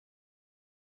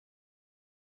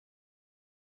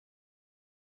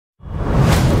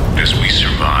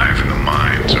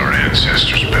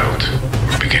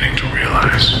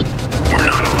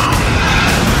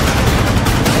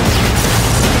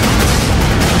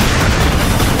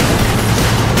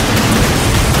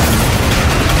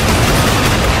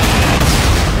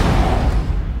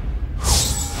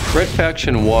Red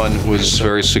Faction 1 was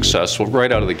very successful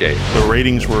right out of the gate. The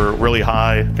ratings were really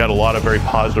high, got a lot of very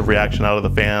positive reaction out of the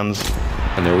fans.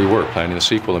 And there we were, planning the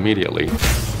sequel immediately.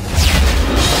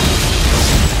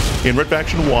 In Red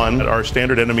Faction 1, our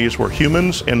standard enemies were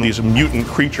humans and these mutant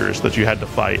creatures that you had to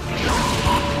fight.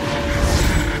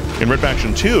 In Red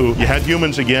Faction 2, you had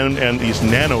humans again and these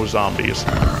nano-zombies.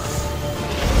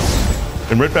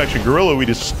 In Red Faction Guerrilla, we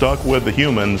just stuck with the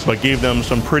humans, but gave them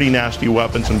some pretty nasty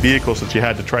weapons and vehicles that you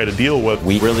had to try to deal with.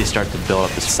 We really start to build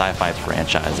up this sci-fi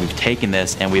franchise. We've taken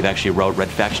this and we've actually wrote Red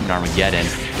Faction Armageddon.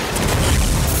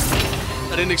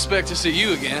 I didn't expect to see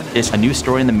you again. It's a new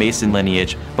story in the Mason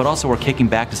lineage, but also we're kicking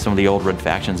back to some of the old Red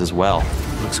Factions as well.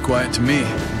 Looks quiet to me.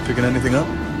 Picking anything up?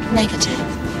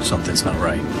 Negative. Something's not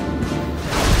right.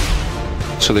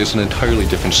 So there's an entirely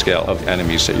different scale of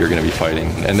enemies that you're going to be fighting,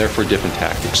 and therefore different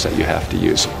tactics that you have to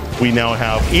use. We now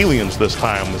have aliens this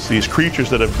time. It's these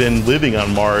creatures that have been living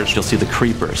on Mars. You'll see the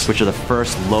Creepers, which are the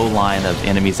first low line of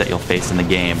enemies that you'll face in the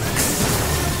game.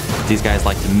 These guys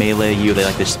like to melee you, they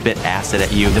like to spit acid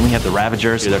at you. Then we have the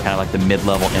Ravagers, they're kind of like the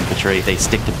mid-level infantry. They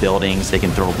stick to buildings, they can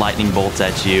throw lightning bolts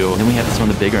at you. And then we have some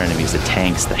of the bigger enemies, the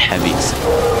tanks, the heavies.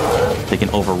 They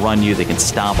can overrun you, they can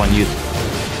stomp on you.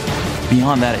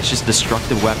 Beyond that, it's just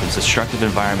destructive weapons, destructive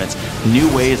environments,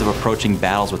 new ways of approaching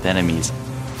battles with enemies.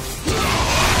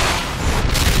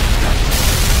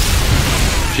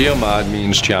 Geomod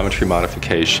means geometry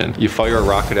modification. You fire a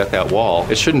rocket at that wall,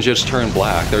 it shouldn't just turn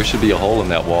black. There should be a hole in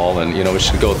that wall, and it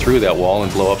should go through that wall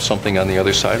and blow up something on the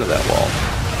other side of that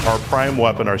wall. Our prime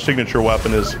weapon, our signature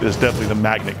weapon, is definitely the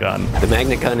magnet gun. The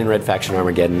magnet gun in Red Faction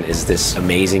Armageddon is this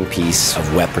amazing piece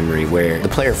of weaponry where the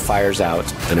player fires out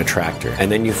an attractor,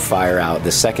 and then you fire out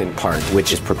the second part,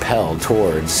 which is propelled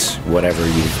towards whatever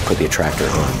you put the attractor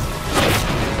on.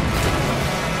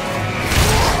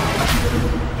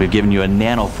 We've given you a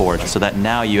nano forge so that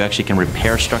now you actually can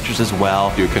repair structures as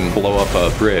well. You can blow up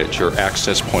a bridge or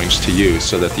access points to you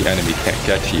so that the enemy can't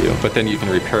get to you, but then you can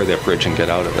repair that bridge and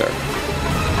get out of there.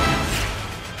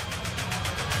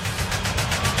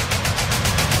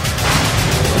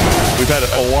 We've had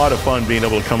a lot of fun being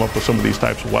able to come up with some of these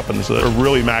types of weapons that are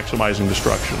really maximizing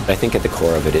destruction. I think at the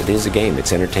core of it, it is a game,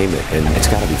 it's entertainment, and it's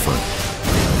got to be fun.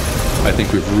 I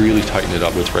think we've really tightened it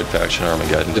up with Red Faction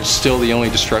Armageddon. It's still the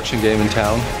only destruction game in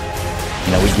town.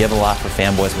 We give a lot for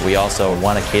fanboys, but we also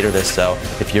want to cater this, so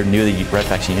if you're new to the Red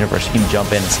Faction universe, you can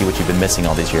jump in and see what you've been missing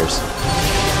all these years.